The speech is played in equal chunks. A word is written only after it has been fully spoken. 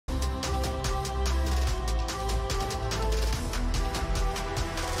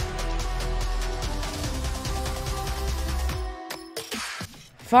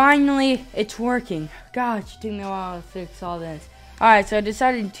Finally, it's working. Gosh, it took me a while to fix all this. Alright, so I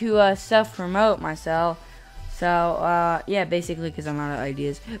decided to self-promote myself. So, yeah, basically because I'm out of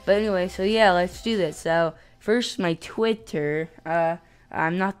ideas. But anyway, so yeah, let's do this. So, first, my Twitter.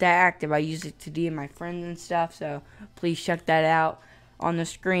 I'm not that active. I use it to DM my friends and stuff. So, please check that out on the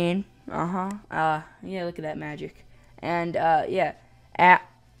screen. Yeah, look at that magic. And, yeah, at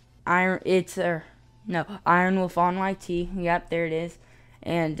Iron Wolf on YT. Yep, there it is.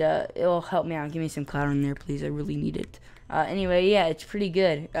 And it'll help me out. Give me some clout on there, please. I really need it. Anyway, yeah, it's pretty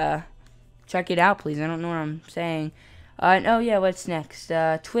good. Check it out, please. I don't know what I'm saying. Oh, yeah, what's next?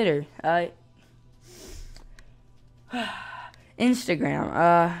 Twitter.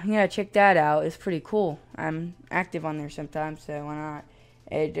 Instagram. Yeah, check that out. It's pretty cool. I'm active on there sometimes, so why not?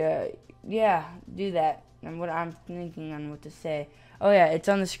 And, yeah, do that. And what I'm thinking on what to say. Oh, yeah, it's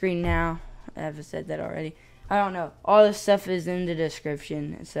on the screen now. I haven't said that already. I don't know. All this stuff is in the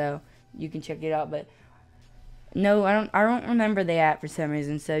description, so you can check it out. But no, I don't remember the app for some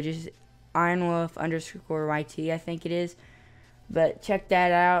reason. So just IronWolf_YT, I think it is. But check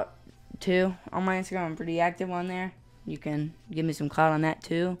that out too on my Instagram. I'm pretty active on there. You can give me some clout on that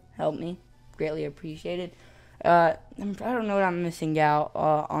too. Help me, greatly appreciated. I don't know what I'm missing out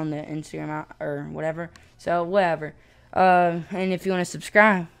on the Instagram or whatever. So whatever. And if you want to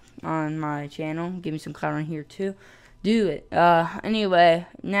subscribe on my channel, give me some clout on here too, do it. Anyway,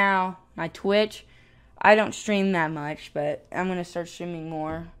 now my Twitch, I don't stream that much, but I'm gonna start streaming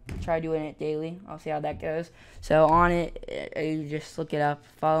more. Try doing it daily. I'll see how that goes. So on it, you just look it up,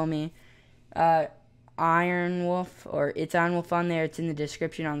 follow me. Iron Wolf, or it's Iron Wolf on there. It's in the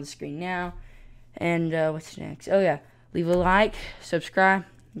description on the screen now. And what's next? Oh yeah, leave a like, subscribe,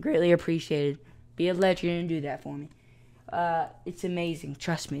 greatly appreciated. Be a legend and do that for me. It's amazing.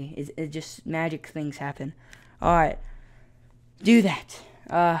 Trust me. It just magic things happen. Alright. Do that.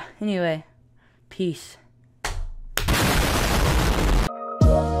 Anyway. Peace.